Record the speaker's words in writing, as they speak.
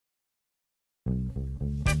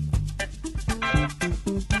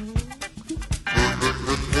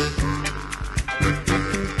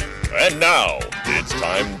And now, it's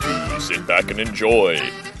time to sit back and enjoy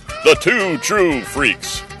the Two True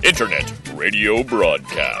Freaks Internet Radio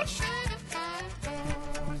Broadcast.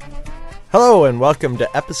 Hello and welcome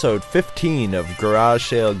to episode 15 of Garage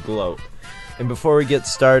Sale Gloat. And before we get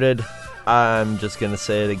started, I'm just going to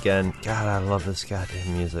say it again. God, I love this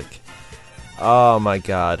goddamn music. Oh my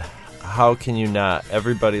god. How can you not?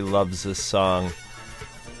 Everybody loves this song.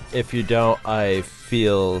 If you don't, I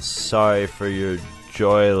feel sorry for your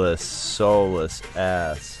joyless, soulless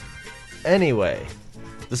ass. Anyway,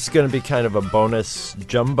 this is going to be kind of a bonus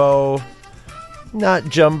not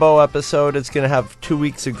jumbo episode. It's going to have 2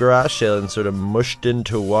 weeks of garage sailing sort of mushed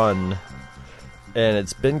into one. And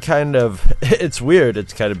it's been it's weird.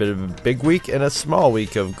 It's kind of been a big week and a small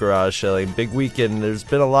week of garage sailing. Big weekend. There's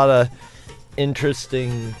been a lot of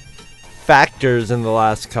interesting factors in the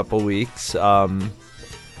last couple weeks.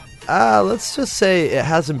 Let's just say it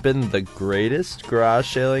hasn't been the greatest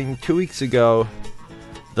garage sailing. 2 weeks ago,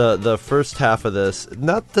 the first half of this,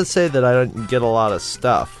 not to say that I didn't get a lot of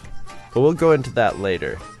stuff, but we'll go into that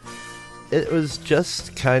later. It was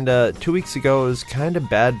just 2 weeks ago, it was kind of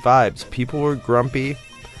bad vibes. People were grumpy.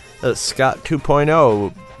 Scott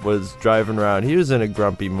 2.0 was driving around. He was in a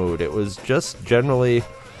grumpy mood. It was just generally,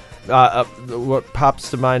 what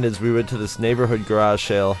pops to mind is we went to this neighborhood garage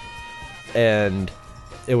sale, and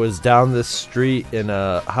it was down this street in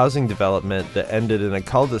a housing development that ended in a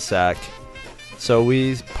cul-de-sac. So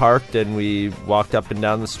we parked and we walked up and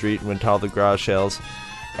down the street and went to all the garage sales.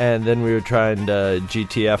 And then we were trying to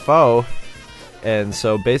GTFO. And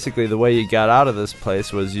so basically the way you got out of this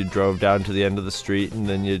place was you drove down to the end of the street and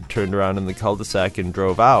then you turned around in the cul-de-sac and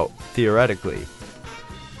drove out, theoretically.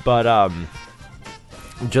 But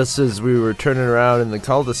just as we were turning around in the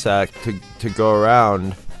cul-de-sac to go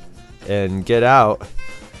around and get out,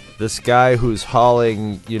 this guy who's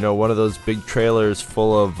hauling, one of those big trailers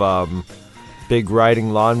full of big riding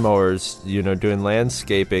lawnmowers, doing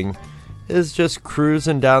landscaping, is just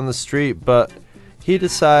cruising down the street, but he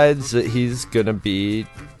decides that he's gonna be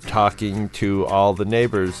talking to all the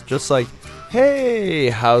neighbors, just like,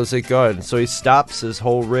 hey, how's it going? So he stops his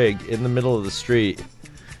whole rig in the middle of the street,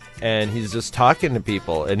 and he's just talking to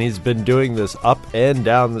people, and he's been doing this up and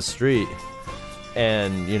down the street.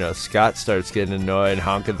 And, Scott starts getting annoyed,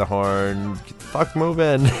 honking the horn, get the fuck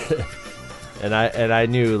moving. and I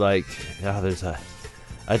knew, there's a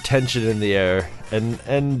tension in the air.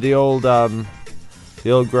 And the old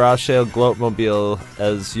garage sale Gloatmobile,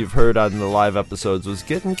 as you've heard on the live episodes, was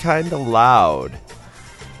getting kind of loud.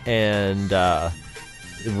 And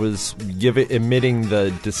it was emitting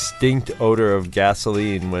the distinct odor of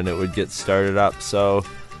gasoline when it would get started up. So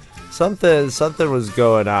something was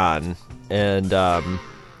going on. And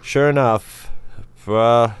sure enough,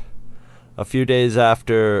 for a few days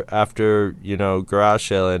after garage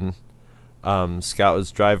sailing, Scott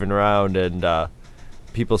was driving around and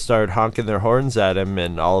people started honking their horns at him,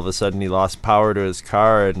 and all of a sudden he lost power to his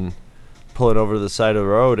car and pulling over to the side of the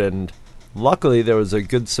road. And luckily there was a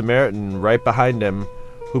good Samaritan right behind him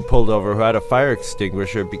who pulled over, who had a fire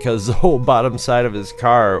extinguisher, because the whole bottom side of his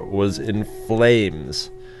car was in flames.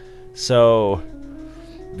 So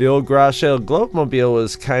the old garage sale Gloatmobile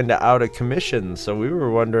was kind of out of commission, so we were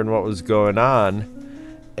wondering what was going on.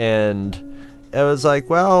 And it was like,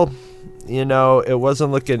 well, it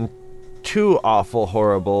wasn't looking too awful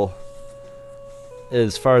horrible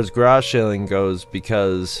as far as garage sailing goes,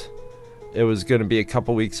 because it was going to be a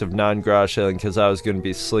couple weeks of non-garage sailing, because I was going to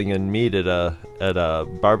be slinging meat at a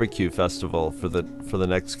barbecue festival for the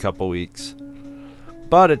next couple weeks.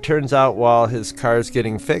 But it turns out while his car's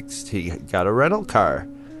getting fixed, he got a rental car.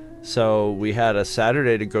 So we had a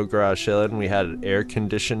Saturday to go garage sailing. We had an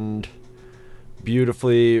air-conditioned,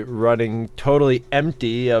 beautifully running, totally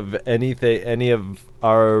empty of any of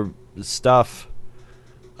our stuff,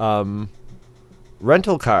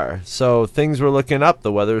 rental car. So things were looking up.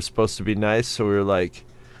 The weather was supposed to be nice, so we were like,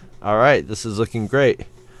 all right, this is looking great.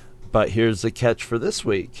 But here's the catch for this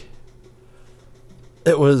week.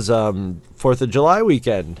 It was 4th of July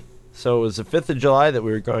weekend. So it was the 5th of July that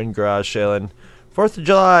we were going garage sailing. 4th of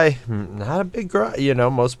July, not a big garage.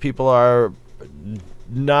 Most people are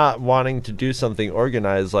not wanting to do something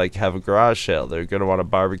organized like have a garage sale. They're going to want to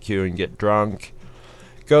barbecue and get drunk,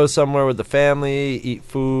 go somewhere with the family, eat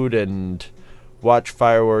food, and watch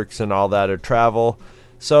fireworks and all that, or travel.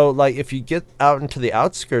 So, if you get out into the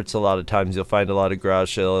outskirts, a lot of times you'll find a lot of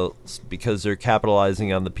garage sales because they're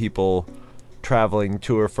capitalizing on the people traveling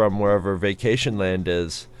to or from wherever vacation land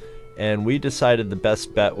is. And we decided the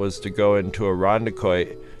best bet was to go into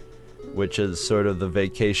Irondequoit, which is sort of the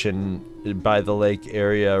vacation by the lake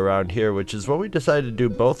area around here, which is what we decided to do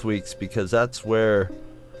both weeks, because that's where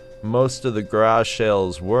most of the garage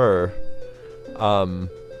sales were.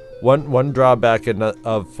 One drawback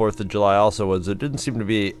of 4th of July also was there didn't seem to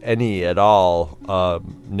be any at all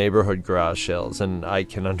neighborhood garage sales, and I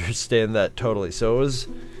can understand that totally. So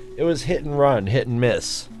it was hit and run, hit and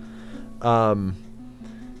miss.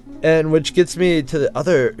 And which gets me to the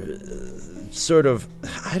other sort of,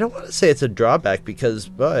 I don't want to say it's a drawback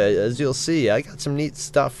because, as you'll see, I got some neat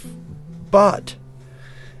stuff. But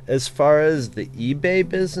as far as the eBay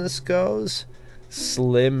business goes,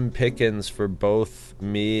 slim pickings for both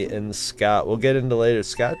me and Scott. We'll get into later.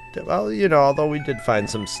 Scott, well, although we did find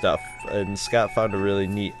some stuff, and Scott found a really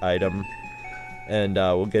neat item, and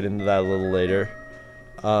we'll get into that a little later.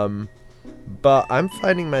 But I'm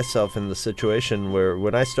finding myself in the situation where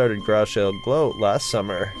when I started Garage Sale Gloat last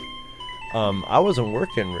summer, I wasn't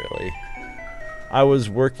working really. I was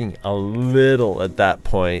working a little at that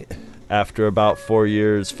point. After about 5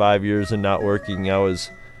 years and not working, I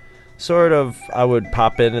was I would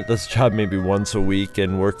pop in at this job maybe once a week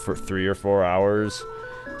and work for 3 or 4 hours.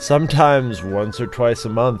 Sometimes once or twice a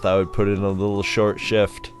month I would put in a little short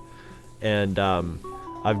shift. And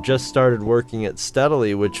I've just started working it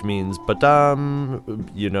steadily, which means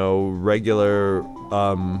regular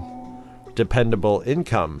dependable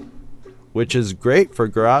income, which is great for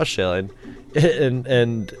garage selling.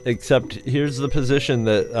 And except here's the position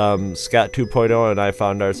that Scott 2.0 and I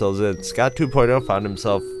found ourselves in. Scott 2.0 found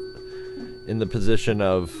himself in the position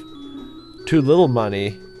of too little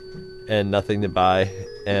money and nothing to buy,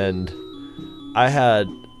 and I had,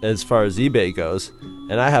 as far as eBay goes,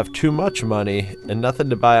 and I have too much money and nothing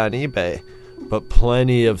to buy on eBay, but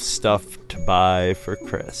plenty of stuff to buy for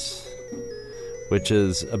Chris, which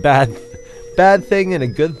is a bad thing and a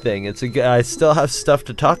good thing. I still have stuff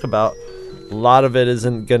to talk about. A lot of it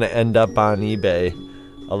isn't going to end up on eBay.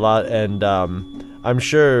 And I'm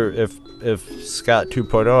sure if Scott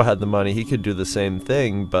 2.0 had the money, he could do the same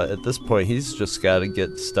thing, but at this point he's just got to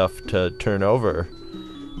get stuff to turn over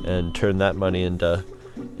and turn that money into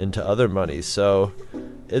other money. So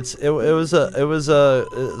it was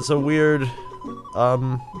a weird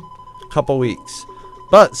couple weeks.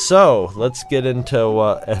 But so let's get into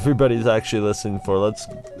what everybody's actually listening for. Let's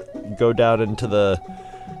go down into the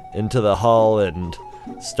hull and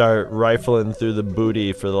start rifling through the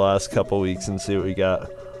booty for the last couple weeks and see what we got.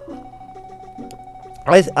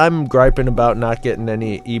 I'm griping about not getting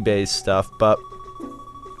any eBay stuff, but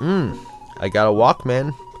I got a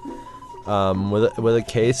Walkman with a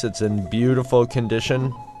case. It's in beautiful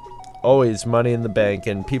condition. Always money in the bank,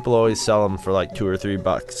 and people always sell them for like $2 or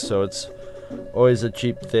 $3, so it's always a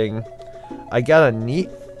cheap thing. I got a neat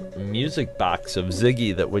music box of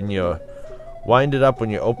Ziggy that when you wind it up, when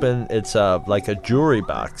you open, it's like a jewelry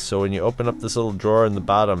box. So when you open up this little drawer in the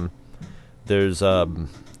bottom, there's a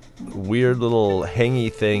weird little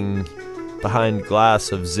hangy thing behind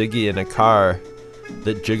glass of Ziggy in a car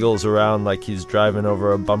that jiggles around like he's driving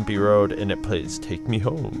over a bumpy road, and it plays "Take Me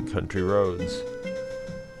Home, Country Roads."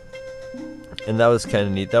 And that was kind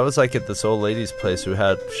of neat. That was like at this old lady's place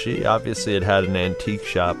she obviously had an antique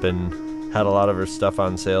shop and had a lot of her stuff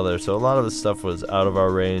on sale there. So a lot of the stuff was out of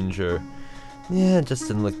our range, or it just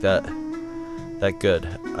didn't look that good.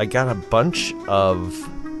 I got a bunch of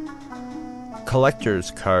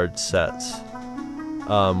collector's card sets.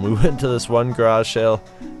 We went to this one garage sale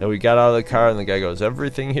and we got out of the car and the guy goes,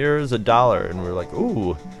 "Everything here is $1," and we're like,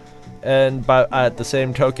 ooh. And at the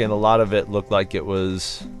same token, a lot of it looked like it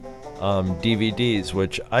was DVDs,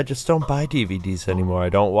 which I just don't buy DVDs anymore. I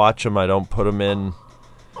don't watch them. I don't put them in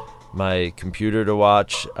my computer to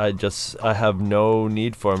watch. I have no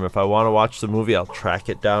need for them. If I want to watch the movie, I'll track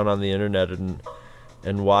it down on the internet and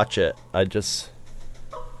watch it.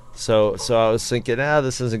 So I was thinking,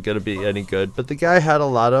 this isn't going to be any good. But the guy had a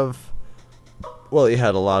lot of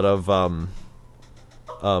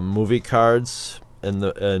movie cards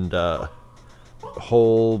and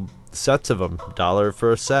whole sets of them, $1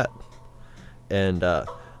 for a set. And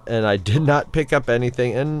I did not pick up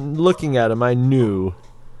anything. And looking at them, I knew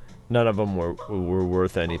none of them were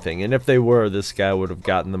worth anything. And if they were, this guy would have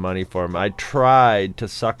gotten the money for them. I tried to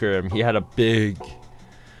sucker him. He had a big,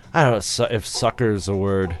 I don't know if sucker is a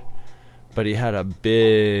word, but he had a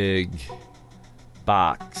big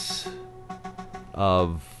box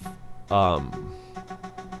of, I'm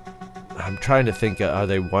trying to think, are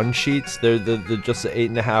they one sheets? They're just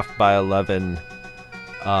 8.5 by 11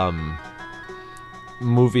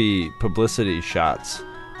 movie publicity shots.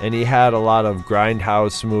 And he had a lot of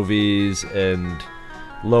grindhouse movies and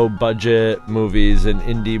low budget movies and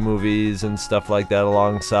indie movies and stuff like that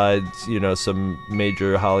alongside, some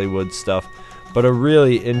major Hollywood stuff. But a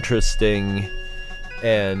really interesting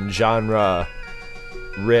and genre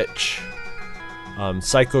rich,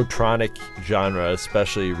 psychotronic genre,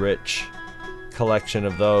 especially rich collection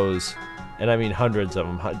of those. And I mean hundreds of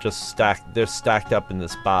them, just stacked. They're stacked up in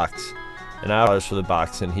this box. And I asked for the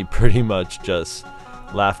box, and he pretty much just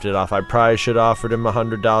laughed it off. I probably should have offered him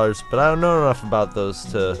 $100, but I don't know enough about those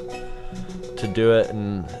to do it,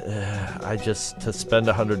 and to spend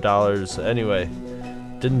 $100 anyway.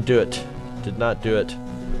 Didn't do it. Did not do it.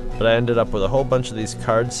 But I ended up with a whole bunch of these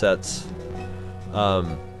card sets.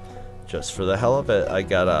 Just for the hell of it, I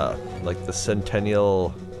got like the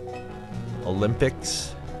Centennial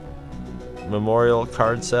Olympics Memorial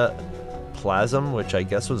card set, Plasm, which I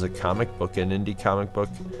guess was a comic book, an indie comic book,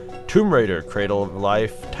 Tomb Raider, Cradle of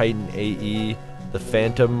Life, Titan AE, the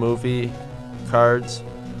Phantom movie cards,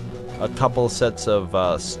 a couple sets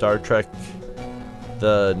of Star Trek,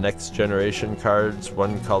 the Next Generation cards,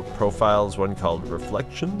 one called Profiles, one called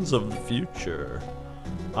Reflections of the Future,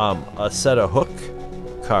 a set of Hook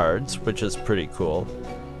cards, which is pretty cool,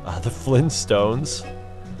 the Flintstones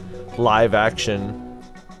live action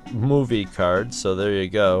movie cards, so there you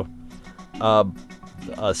go. The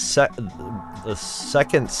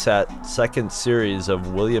second series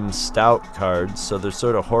of William Stout cards, so they're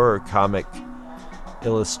sort of horror comic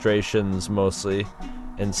illustrations mostly,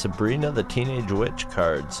 and Sabrina the Teenage Witch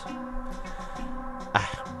cards.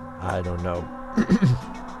 I don't know.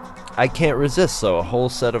 I can't resist, though. A whole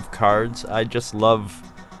set of cards. I just love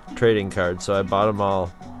trading cards, so I bought them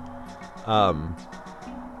all.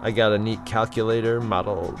 I got a neat calculator,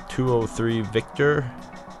 model 203 Victor,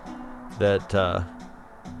 that I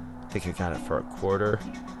think I got it for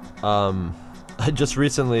 $25. I just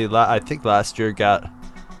recently, I think last year, got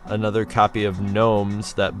another copy of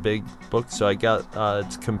Gnomes, that big book, so I got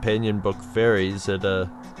its companion book Fairies at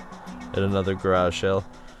another garage sale.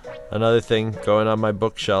 Another thing going on my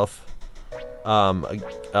bookshelf,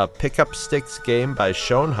 a Pickup Sticks game by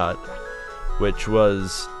Schoenhut, which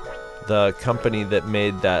was the company that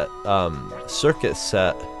made that circus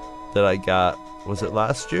set that I got. Was it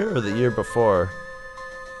last year or the year before?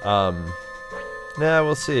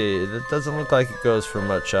 We'll see. It doesn't look like it goes for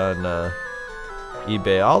much on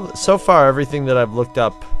eBay. So far, everything that I've looked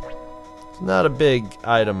up, it's not a big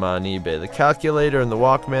item on eBay. The calculator and the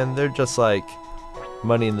Walkman, they're just like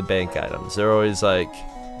money in the bank items. They're always like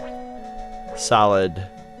solid,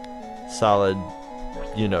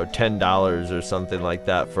 $10 or something like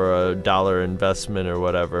that for a $1 investment or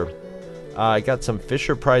whatever. I got some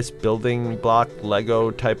Fisher-Price building block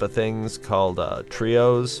Lego type of things called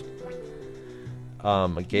Trios.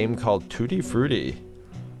 A game called Tutti Frutti,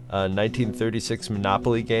 a 1936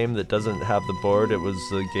 Monopoly game that doesn't have the board. It was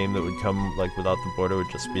the game that would come like without the board. It would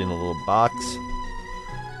just be in a little box.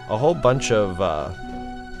 A whole bunch of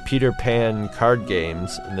Peter Pan card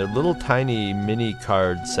games, and they're little tiny mini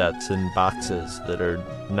card sets in boxes that are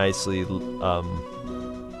nicely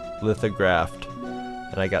lithographed.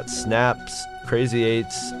 And I got Snaps, Crazy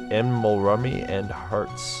Eights, Animal Rummy, and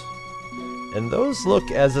Hearts. And those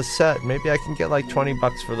look as a set. Maybe I can get like $20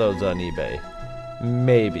 for those on eBay.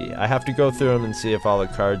 Maybe. I have to go through them and see if all the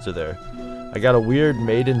cards are there. I got a weird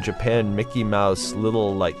made in Japan Mickey Mouse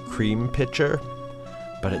little like cream pitcher,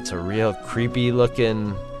 but it's a real creepy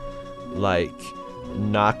looking like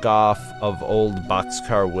knockoff of old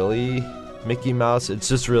Boxcar Willie Mickey Mouse. It's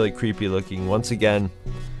just really creepy looking. Once again,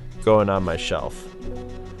 going on my shelf.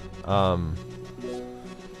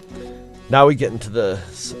 Now we get into the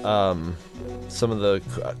some of the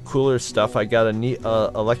cooler stuff. I got a neat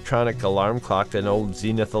electronic alarm clock, an old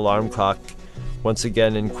Zenith alarm clock, once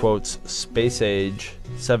again in quotes, space age,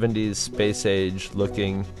 70s space age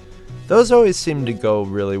looking. Those always seem to go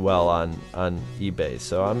really well on eBay,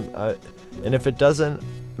 so and if it doesn't,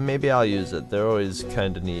 maybe I'll use it. They're always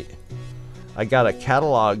kind of neat. I got a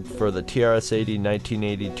catalog for the TRS-80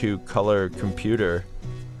 1982 color computer,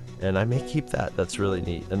 and I may keep that. That's really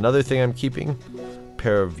neat. Another thing I'm keeping,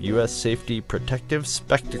 pair of U.S. Safety protective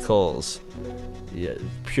spectacles. Yeah,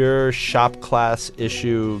 pure shop class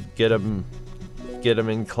issue. Get them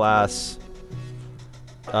in class.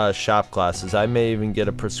 Shop glasses. I may even get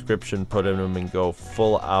a prescription put in them and go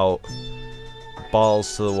full out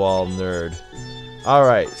balls to the wall nerd.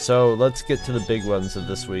 Alright, so let's get to the big ones of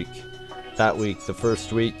this week. That week, the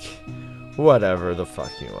first week, whatever the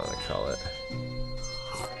fuck you want to call it.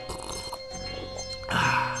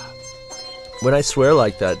 When I swear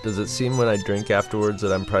like that, does it seem when I drink afterwards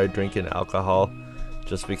that I'm probably drinking alcohol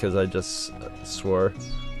just because I just swore?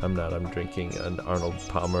 I'm not. I'm drinking an Arnold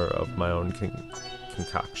Palmer of my own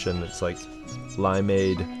concoction. It's like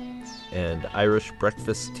limeade and Irish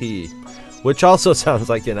breakfast tea, which also sounds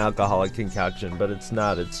like an alcoholic concoction, but it's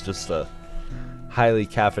not. It's just a highly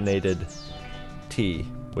caffeinated tea,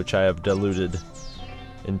 which I have diluted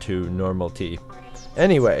into normal tea.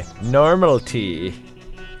 Anyway, normal tea,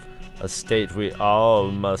 a state we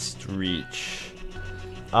all must reach.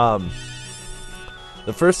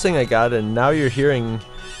 The first thing I got, and now you're hearing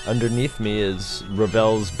underneath me, is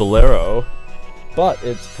Ravel's Bolero, but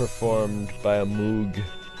it's performed by a Moog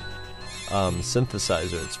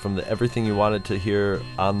synthesizer. It's from the Everything You Wanted to Hear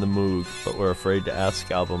on the Moog, but We're Afraid to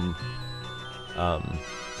Ask album,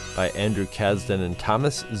 by Andrew Kasdan and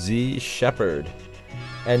Thomas Z. Shepard.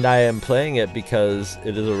 And I am playing it because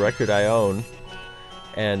it is a record I own,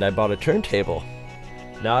 and I bought a turntable.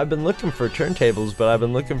 Now, I've been looking for turntables, but I've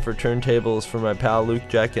been looking for turntables for my pal Luke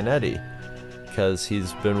Giaconetti, because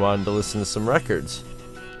he's been wanting to listen to some records.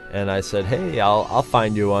 And I said, hey, I'll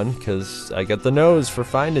find you one, because I got the nose for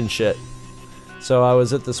finding shit. So I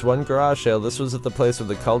was at this one garage sale. This was at the place with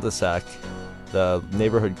the cul-de-sac, the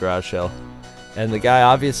neighborhood garage sale. And the guy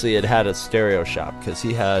obviously had a stereo shop, because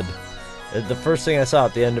he had... The first thing I saw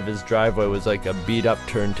at the end of his driveway was like a beat-up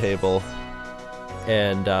turntable,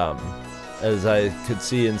 and as I could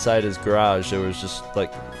see inside his garage, there was just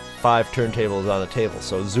like 5 turntables on a table.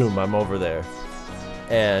 So zoom, I'm over there,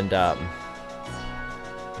 and I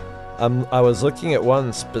was looking at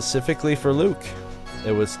one specifically for Luke.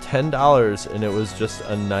 It was $10, and it was just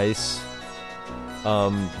a nice,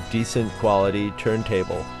 decent quality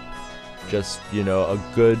turntable. Just, you know, a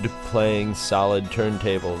good playing solid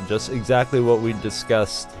turntable. Just exactly what we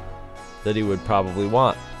discussed that he would probably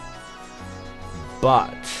want.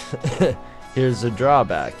 But here's the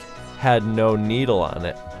drawback. Had no needle on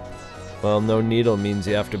it. Well, no needle means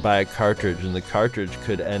you have to buy a cartridge, and the cartridge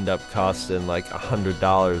could end up costing like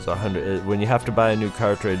 $100. When you have to buy a new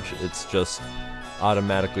cartridge, it's just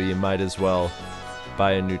automatically you might as well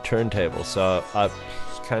buy a new turntable. So I was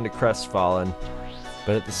kind of crestfallen.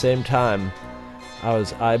 But at the same time, I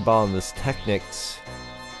was eyeballing this Technics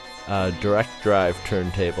direct drive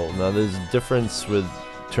turntable. Now, there's a difference with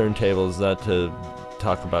turntables, not to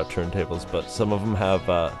talk about turntables, but some of them have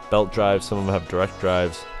belt drives, some of them have direct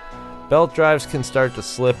drives. Belt drives can start to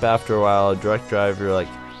slip after a while. A direct drive you're like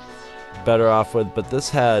better off with, but this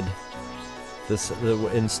had this,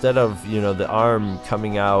 instead of, you know, the arm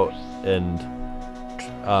coming out and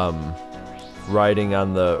riding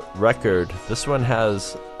on the record, this one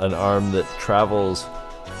has an arm that travels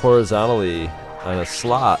horizontally on a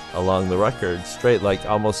slot along the record, straight, like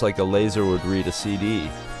almost like a laser would read a CD.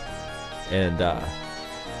 And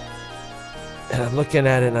I'm looking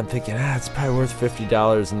at it and I'm thinking, it's probably worth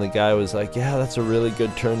 $50. And the guy was like, yeah, that's a really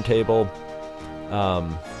good turntable. I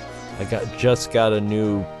just got a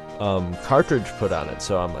new cartridge put on it.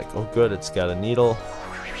 So I'm like, oh good, it's got a needle.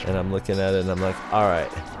 And I'm looking at it and I'm like, all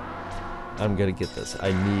right, I'm gonna get this.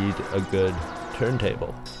 I need a good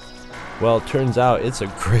turntable. Well, it turns out it's a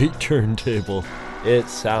great turntable. It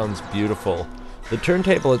sounds beautiful. The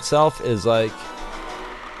turntable itself is like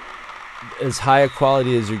as high a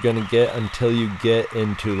quality as you're gonna get until you get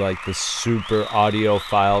into like the super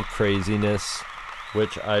audiophile craziness,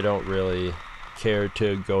 which I don't really care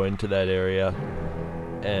to go into that area.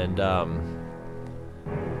 And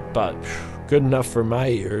but good enough for my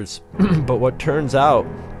ears. But what turns out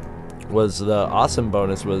was the awesome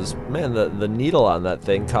bonus was, man, the needle on that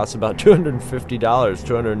thing costs about $250,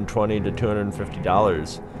 $220 to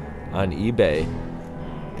 $250 on eBay.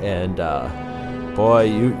 And boy,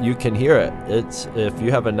 you can hear it. It's, if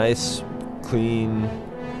you have a nice clean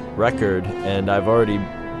record, and I've already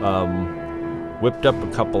whipped up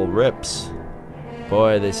a couple rips,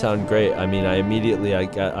 boy, they sound great. I mean, I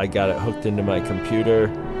got it hooked into my computer,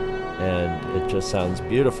 and it just sounds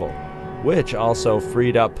beautiful. Which also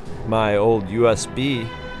freed up my old USB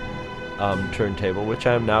turntable, which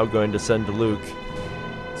I'm now going to send to Luke,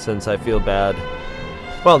 since I feel bad.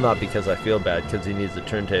 Well, not because I feel bad, because he needs a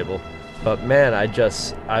turntable. But man,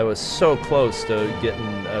 I was so close to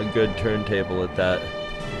getting a good turntable at that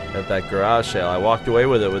garage sale. I walked away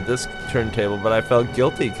with it with this turntable, but I felt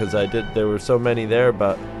guilty because there were so many there.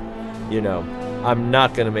 But you know, I'm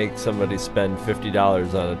not gonna make somebody spend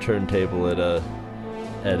 $50 on a turntable at a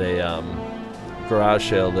garage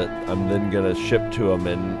sale that I'm then gonna ship to them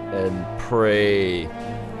and pray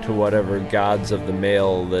to whatever gods of the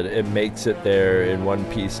mail that it makes it there in one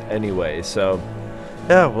piece anyway. So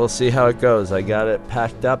yeah, we'll see how it goes. I got it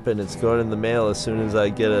packed up and it's going in the mail as soon as I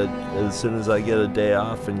get a day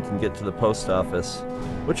off and can get to the post office,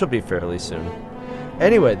 which will be fairly soon.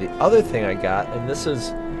 Anyway, the other thing I got, and this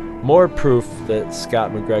is more proof that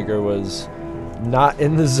Scott McGregor was not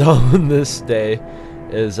in the zone this day,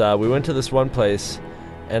 is we went to this one place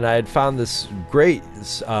and I had found this great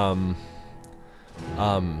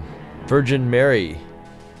Virgin Mary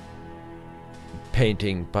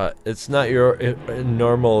painting, but it's not your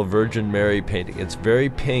normal Virgin Mary painting. It's very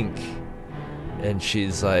pink, and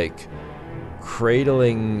she's like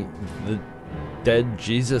cradling the dead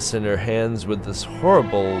Jesus in her hands with this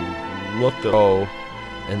horrible look of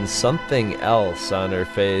and something else on her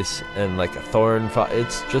face, and like a thorn.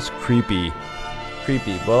 It's just creepy.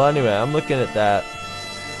 Well, anyway, I'm looking at that,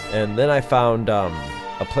 and then I found a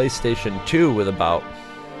PlayStation 2 with about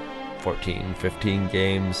 14, 15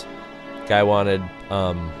 games. Guy wanted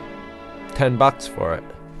 $10 for it,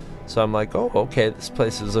 so I'm like, oh, okay, this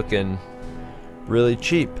place is looking really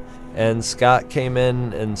cheap. And Scott came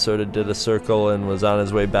in and sort of did a circle and was on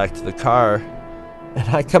his way back to the car,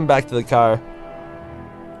 and I come back to the car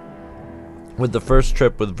with the first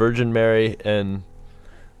trip with Virgin Mary and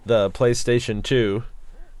the PlayStation 2,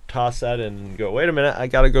 toss that in and go, wait a minute, I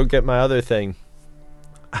gotta go get my other thing.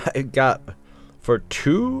 I got, for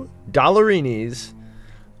 $2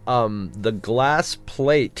 the glass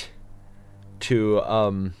plate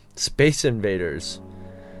to Space Invaders.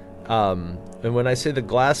 And when I say the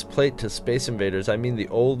glass plate to Space Invaders, I mean the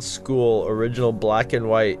old school original black and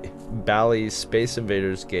white Bally Space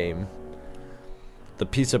Invaders game. The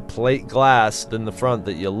piece of plate glass in the front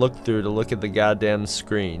that you look through to look at the goddamn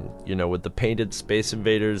screen, you know, with the painted Space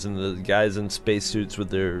Invaders and the guys in spacesuits with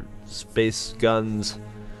their space guns,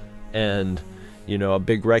 and, you know, a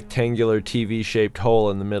big rectangular TV-shaped hole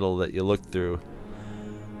in the middle that you look through.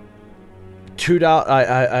 $2.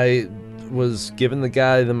 I was giving the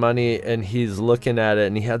guy the money, and he's looking at it,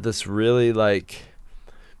 and he had this really, like,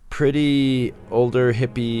 pretty older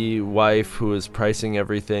hippie wife who was pricing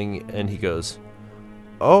everything, and he goes,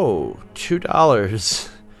 oh,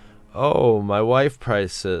 $2. Oh, my wife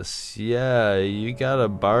priced this. Yeah, you got a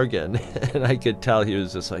bargain. And I could tell he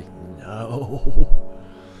was just like, no.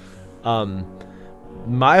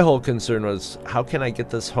 My whole concern was, how can I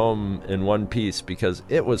get this home in one piece? Because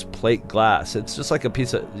it was plate glass. It's just like a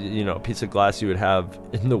piece of glass you would have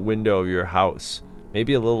in the window of your house,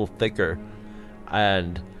 maybe a little thicker.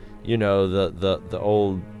 And, you know, the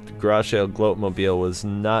old garage sale Gloat mobile was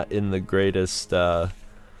not in the greatest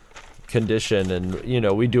condition, and, you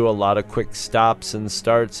know, we do a lot of quick stops and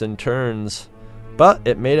starts and turns, but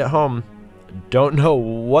it made it home. Don't know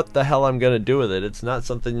what the hell I'm gonna do with it. It's not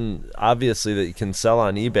something, obviously, that you can sell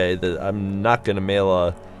on eBay. That I'm not gonna mail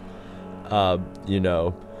a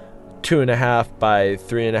 2.5 by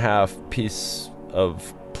 3.5 piece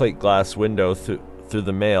of plate glass window through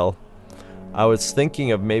the mail. I was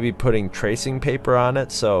thinking of maybe putting tracing paper on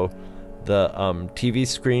it, so the TV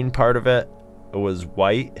screen part of it was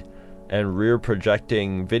white, and rear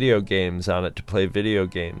projecting video games on it to play video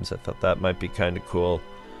games. I thought that might be kind of cool.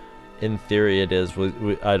 In theory, it is.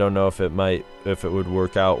 I don't know if it would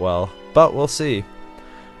work out well, but we'll see.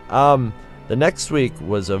 The next week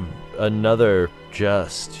was another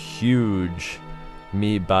just huge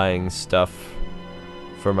me buying stuff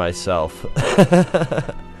for myself.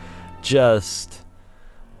 Just,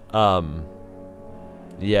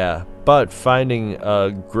 yeah. But finding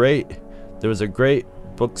there was a great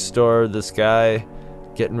bookstore, this guy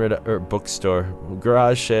getting rid of, or bookstore,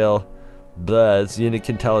 garage sale, as you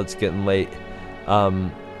can tell it's getting late,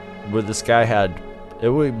 where this guy had,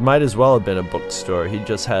 it might as well have been a bookstore. He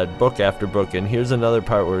just had book after book. And here's another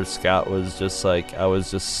part where Scott was just like, I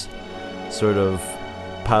was just sort of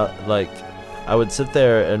like, I would sit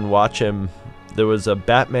there and watch him. There was a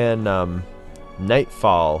Batman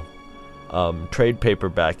Nightfall trade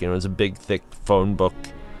paperback, and it was a big thick phone book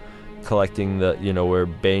collecting the, you know, where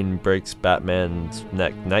Bane breaks Batman's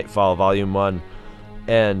neck, Nightfall Volume 1.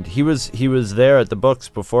 And he was there at the books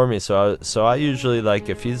before me, so I usually, like,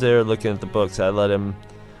 if he's there looking at the books, I let him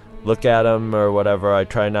look at them or whatever. I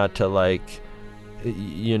try not to, like,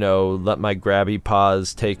 you know, let my grabby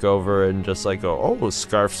paws take over and just like go, oh,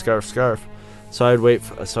 scarf. So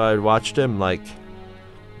I'd watched him, like,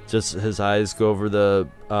 just his eyes go over the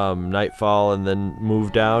Nightfall and then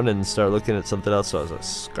move down and start looking at something else. So I was like,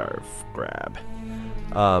 scarf grab.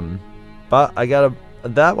 But I got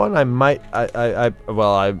that one. I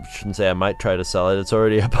shouldn't say I might try to sell it. It's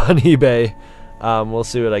already up on eBay. We'll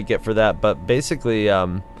see what I get for that. But basically,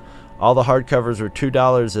 all the hardcovers were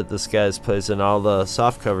 $2 at this guy's place, and all the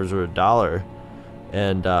soft covers were $1.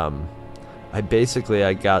 And I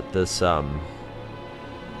got this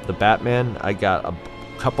the Batman. I got a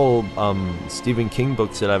couple Stephen King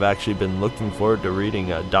books that I've actually been looking forward to reading.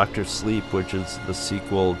 Doctor Sleep, which is the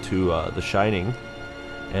sequel to The Shining,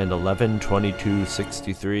 and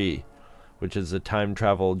 11/22/63, which is the time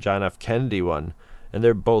travel John F. Kennedy one. And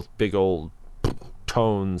they're both big old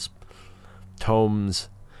tomes.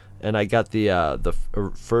 And I got the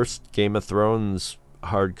first Game of Thrones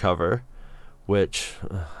hardcover, which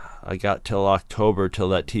I got till October till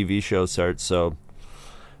that TV show starts, so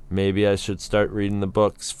maybe I should start reading the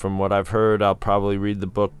books. From what I've heard, I'll probably read the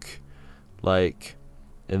book like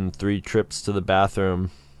in 3 trips to the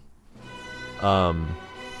bathroom.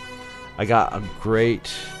 I got a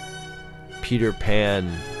great Peter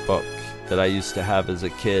Pan book that I used to have as a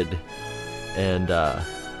kid, and a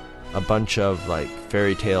bunch of like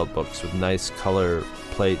fairy tale books with nice color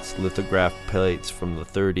plates, lithograph plates from the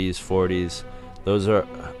 30s, 40s. Those are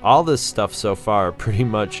all this stuff so far pretty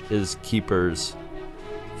much is keepers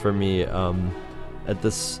for me. At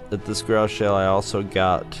this garage sale I also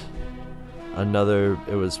got another,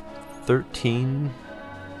 it was 13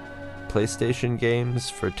 PlayStation games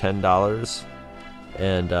for $10,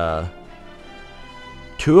 and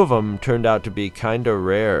 2 of them turned out to be kinda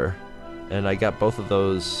rare, and I got both of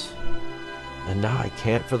those, and now I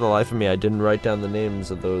can't for the life of me, I didn't write down the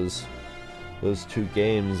names of those 2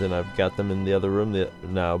 games, and I've got them in the other room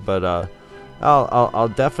now, but I'll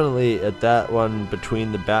definitely, at that one,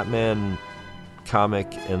 between the Batman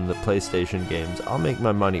comic and the PlayStation games, I'll make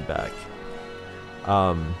my money back.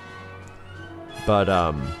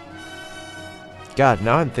 God,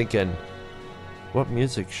 now I'm thinking, what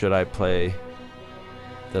music should I play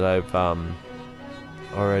that I've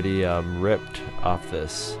already ripped off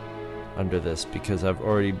this, under this, because I've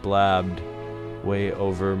already blabbed way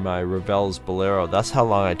over my Ravel's Bolero. That's how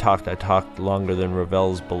long I talked. I talked longer than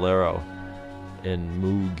Ravel's Bolero in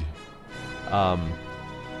Moog.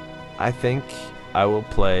 I think I will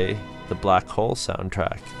play the Black Hole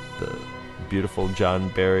soundtrack, the beautiful John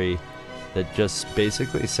Barry that just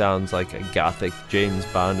basically sounds like a gothic James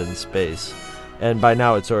Bond in space. And by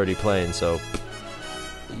now it's already playing, so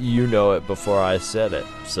you know it before I said it,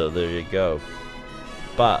 so there you go.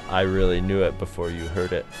 But I really knew it before you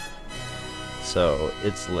heard it. So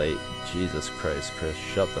it's late. Jesus Christ, Chris,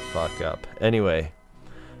 shut the fuck up. Anyway,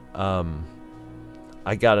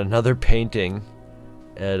 I got another painting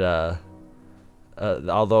at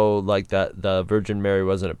although like that the Virgin Mary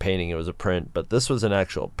wasn't a painting, it was a print, but this was an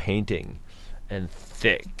actual painting, and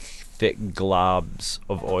thick globs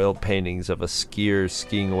of oil paintings of a skier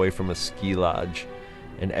skiing away from a ski lodge,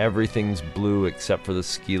 and everything's blue except for the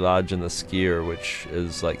ski lodge and the skier, which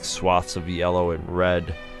is like swaths of yellow and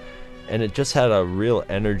red, and it just had a real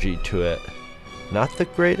energy to it. Not the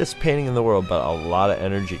greatest painting in the world, but a lot of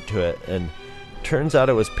energy to it. And turns out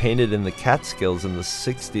it was painted in the Catskills in the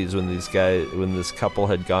 60s when this couple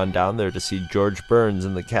had gone down there to see George Burns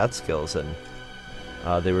in the Catskills, and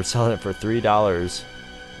they were selling it for $3,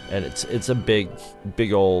 and it's a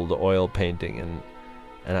big old oil painting,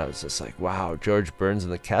 and I was just like, wow, George Burns in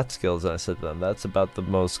the Catskills. And I said to them, that's about the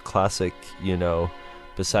most classic,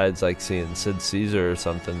 besides like seeing Sid Caesar or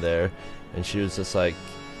something there. And she was just like,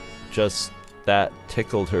 just that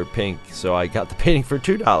tickled her pink, so I got the painting for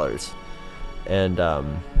 $2. And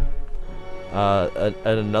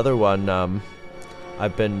another one,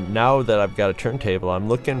 I've been, now that I've got a turntable, I'm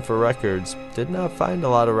looking for records. Did not find a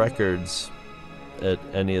lot of records at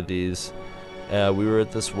any of these. We were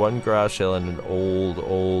at this one garage sale in an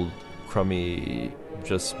old crummy,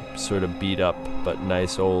 just sort of beat up but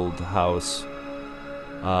nice old house,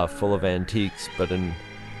 full of antiques. But in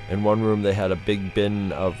one room they had a big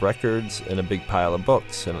bin of records and a big pile of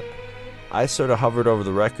books, and I sort of hovered over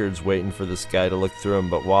the records waiting for this guy to look through them,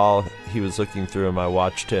 but while he was looking through them, I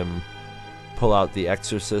watched him pull out the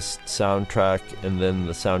Exorcist soundtrack and then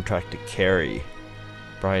the soundtrack to Carrie,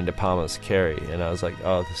 Brian De Palma's Carrie, and I was like,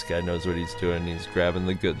 oh, this guy knows what he's doing, he's grabbing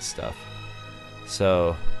the good stuff.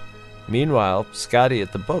 So, meanwhile, Scotty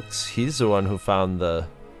at the books, he's the one who found the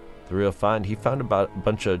real find. He found about a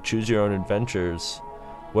bunch of choose-your-own adventures,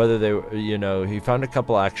 whether they were, he found a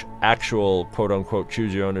couple actual quote-unquote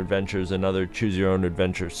choose-your-own adventures and other choose-your-own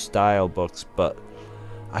adventure style books, but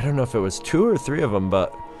I don't know if it was 2 or 3 of them,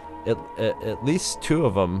 but at least 2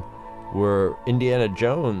 of them were Indiana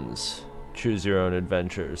Jones choose-your-own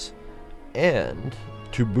adventures, and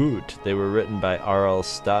to boot, they were written by R.L.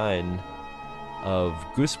 Stine of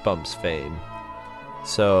Goosebumps fame.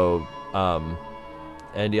 So,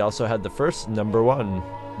 and he also had the first number 1,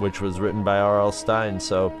 which was written by R.L. Stine,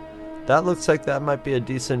 so that looks like that might be a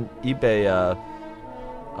decent eBay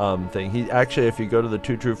thing. He actually, if you go to the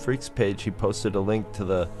Two True Freaks page, he posted a link to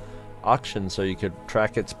the auction so you could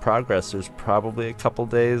track its progress. There's probably a couple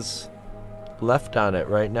days left on it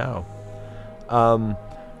right now.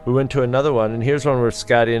 We went to another one, and here's one where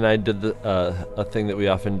Scotty and I did a thing that we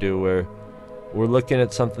often do, where we're looking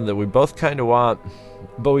at something that we both kind of want,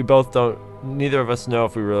 but we both don't, neither of us know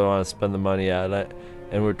if we really want to spend the money at it,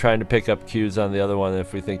 and we're trying to pick up cues on the other one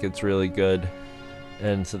if we think it's really good.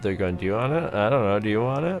 and sit there going, do you want it? I don't know. Do you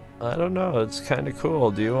want it? I don't know. It's kind of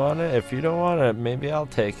cool. Do you want it? If you don't want it, maybe I'll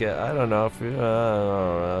take it. I don't know. If you, I don't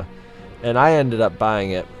know. And I ended up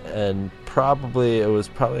buying it, and it was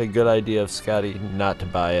probably a good idea of Scotty not to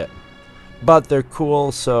buy it. But they're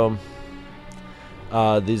cool, so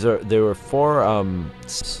they were for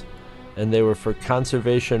and they were for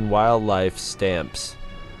conservation wildlife stamps,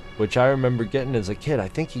 which I remember getting as a kid. I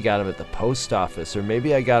think he got them at the post office, or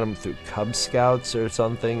maybe I got them through Cub Scouts or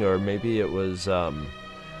something, or maybe it was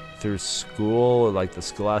through school, like the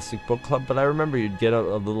Scholastic Book Club. But I remember you'd get a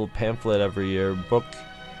little pamphlet every year, book,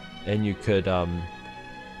 and you could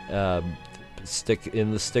stick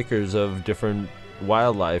in the stickers of different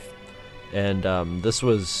wildlife. And this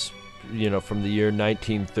was, from the year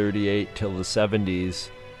 1938 till the 70s,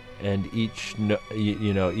 and each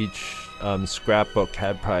scrapbook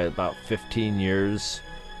had probably about 15 years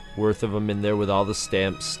worth of them in there with all the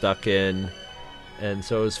stamps stuck in. And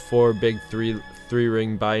so it was 4 big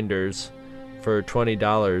three-ring binders for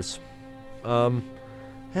 $20.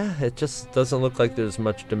 Yeah, it just doesn't look like there's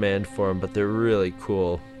much demand for them, but they're really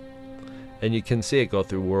cool. And you can see it go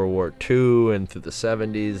through World War II and through the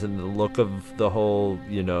 70s, and the look of the whole,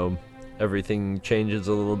 everything changes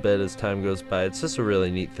a little bit as time goes by. It's just a really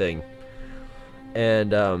neat thing.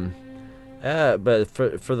 And, but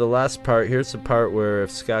for the last part, here's the part where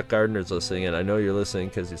if Scott Gardner's listening, and I know you're listening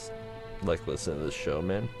because he's like listening to this show,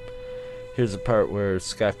 man. Here's the part where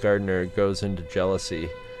Scott Gardner goes into jealousy.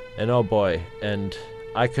 And oh boy, and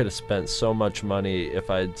I could have spent so much money if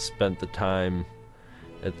I'd spent the time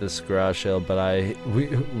at this garage sale, but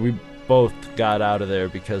we both got out of there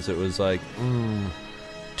because it was like,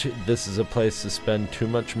 this is a place to spend too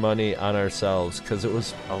much money on ourselves, because it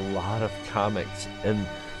was a lot of comics, and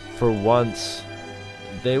for once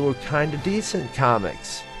they were kind of decent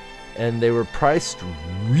comics, and they were priced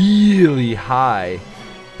really high,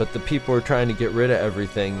 but the people were trying to get rid of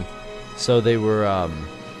everything, so they were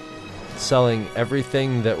selling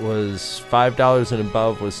everything that was $5 and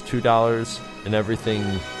above was $2, and everything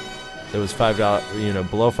that was $5,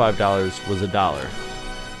 below $5 was $1,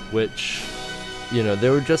 which,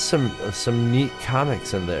 there were just some neat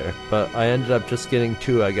comics in there. But I ended up just getting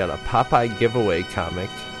 2. I got a Popeye giveaway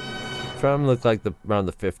comic from around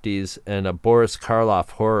the 50s, and a Boris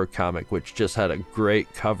Karloff horror comic, which just had a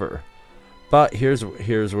great cover. But here's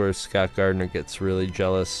where Scott Gardner gets really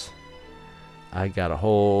jealous. I got a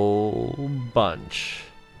whole bunch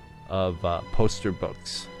of poster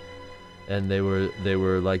books. And they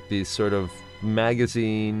were like these sort of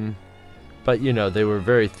magazine, but they were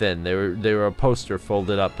very thin. They were a poster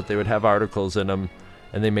folded up, but they would have articles in them.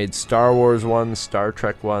 And they made Star Wars ones, Star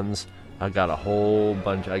Trek ones. I got a whole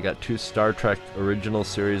bunch. I got 2 Star Trek original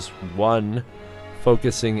series, one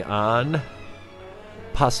focusing on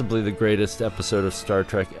possibly the greatest episode of Star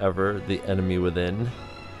Trek ever, The Enemy Within.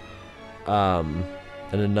 And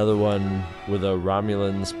another one with a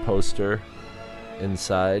Romulans poster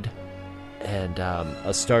inside. And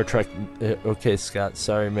a Star Trek... Okay, Scott,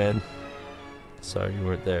 sorry, man. Sorry you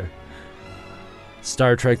weren't there.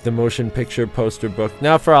 Star Trek The Motion Picture poster book.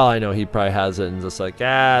 Now, for all I know, he probably has it and just like,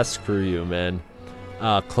 screw you, man.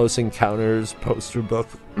 Close Encounters poster book.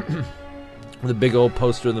 The big old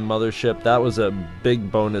poster of the mothership. That was a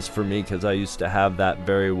big bonus for me because I used to have that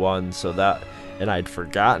very one. And I'd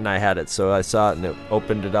forgotten I had it. So I saw it and it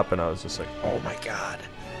opened it up and I was just like, oh my god.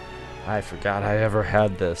 I forgot I ever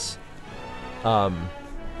had this. I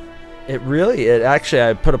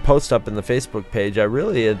put a post up in the Facebook page.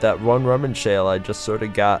 At that one rummage sale, I just sort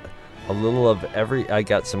of got a little of I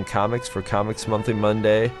got some comics for Comics Monthly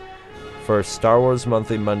Monday. For Star Wars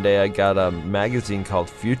Monthly Monday, I got a magazine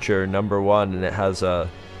called Future #1, and it has a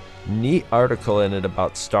neat article in it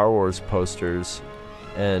about Star Wars posters,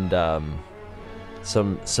 and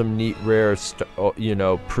some neat rare,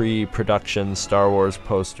 pre-production Star Wars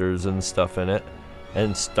posters and stuff in it.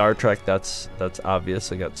 And Star Trek, that's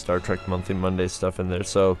obvious. I got Star Trek Monthly Monday stuff in there.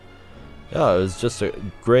 So, yeah, it was just a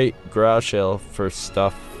great garage sale for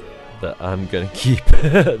stuff that I'm going to keep.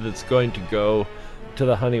 That's going to go to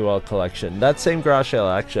the Honeywell collection. That same garage sale,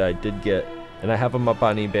 actually, I did get, and I have them up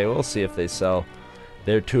on eBay. We'll see if they sell.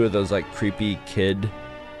 They're 2 of those, like, creepy kid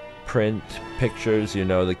print pictures.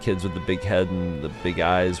 The kids with the big head and the big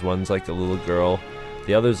eyes. One's like a little girl.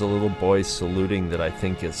 The other's a little boy saluting that I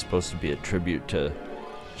think is supposed to be a tribute to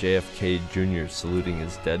JFK Jr. saluting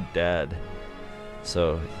his dead dad.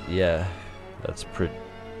 So, yeah, that's pretty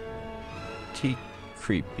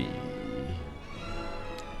creepy.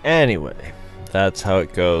 Anyway, that's how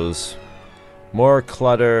it goes. More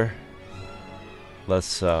clutter,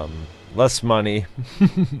 less money.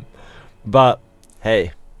 But,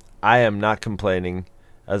 hey, I am not complaining.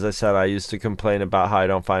 As I said, I used to complain about how I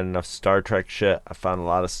don't find enough Star Trek shit. I found a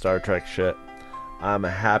lot of Star Trek shit. I'm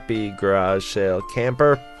a happy garage sale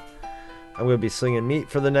camper. I'm going to be slinging meat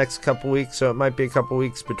for the next couple weeks, so it might be a couple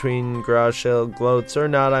weeks between garage sale gloats or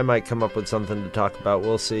not. I might come up with something to talk about.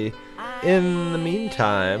 We'll see. In the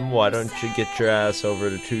meantime, why don't you get your ass over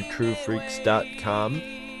to twotruefreaks.com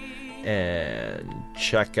and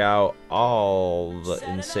check out all the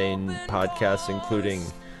insane podcasts, including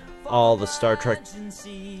all the Star Trek,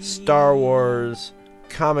 Star Wars,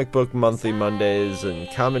 comic book monthly Mondays, and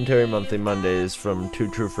commentary monthly Mondays from Two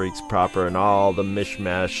True Freaks proper, and all the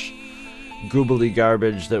mishmash goobly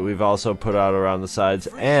garbage that we've also put out around the sides.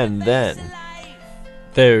 And then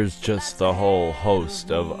there's just the whole host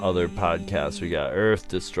of other podcasts. We got Earth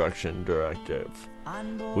Destruction Directive.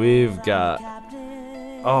 We've got,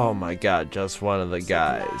 oh my god, just one of the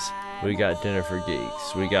guys. We got Dinner for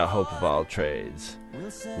Geeks. We got Hope of All Trades.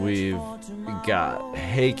 We've got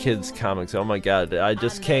Hey Kids Comics. Oh my god, I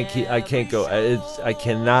just can't keep, I can't go, I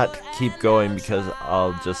cannot keep going because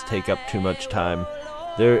I'll just take up too much time.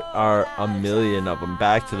 There are a million of them.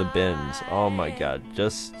 Back to the Bins. Oh my god,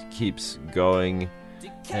 just keeps going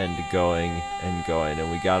and going and going,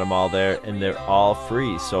 and we got them all there, and they're all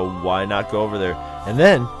free, so why not go over there? And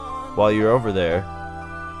then while you're over there,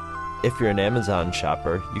 if you're an Amazon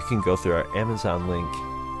shopper, you can go through our Amazon link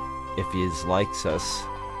if he likes us,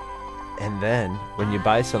 and then when you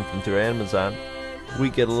buy something through Amazon, we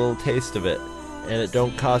get a little taste of it, and it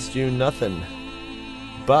don't cost you nothing.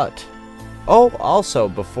 But also,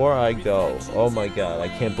 before I go, oh my god, I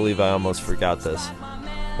can't believe I almost forgot this.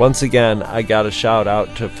 Once again, I got a shout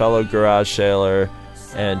out to fellow garage sailor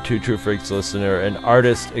and Two True Freaks listener and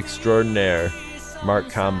artist extraordinaire, Mark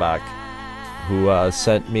Kalmbach, who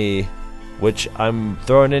sent me, which I'm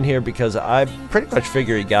throwing in here because I pretty much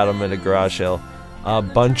figure he got them at a garage sale, a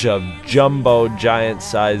bunch of jumbo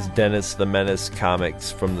giant-sized Dennis the Menace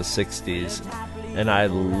comics from the 60s, and I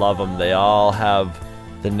love them. They all have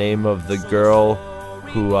the name of the girl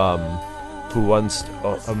who once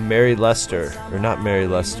Mary Lester, or not Mary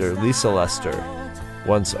Lester, Lisa Lester,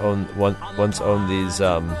 once owned these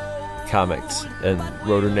comics and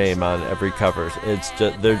wrote her name on every cover.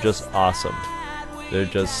 They're just awesome. They're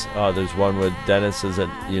just there's one with Dennis as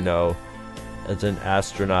as an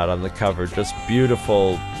astronaut on the cover. Just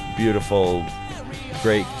beautiful, beautiful,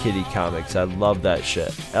 great kitty comics. I love that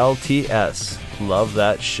shit. LTS, love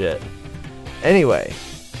that shit. Anyway,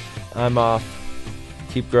 I'm off.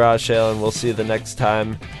 Keep garage sailing. We'll see you the next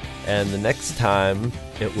time. And the next time,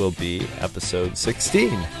 it will be episode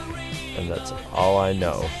 16. And that's all I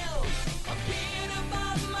know.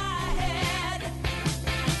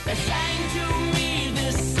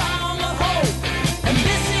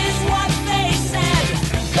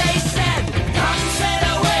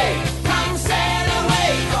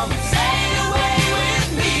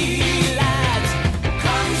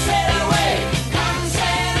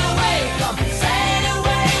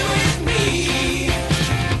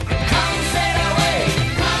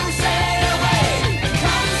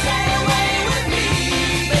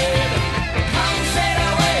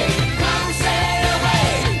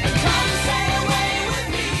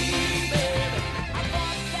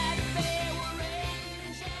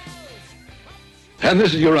 And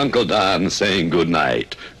this is your Uncle Don saying good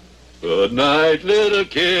night. Good night, little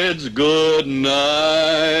kids, good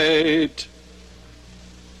night.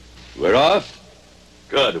 We're off?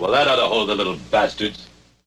 Good. Well, that ought to hold the little bastards.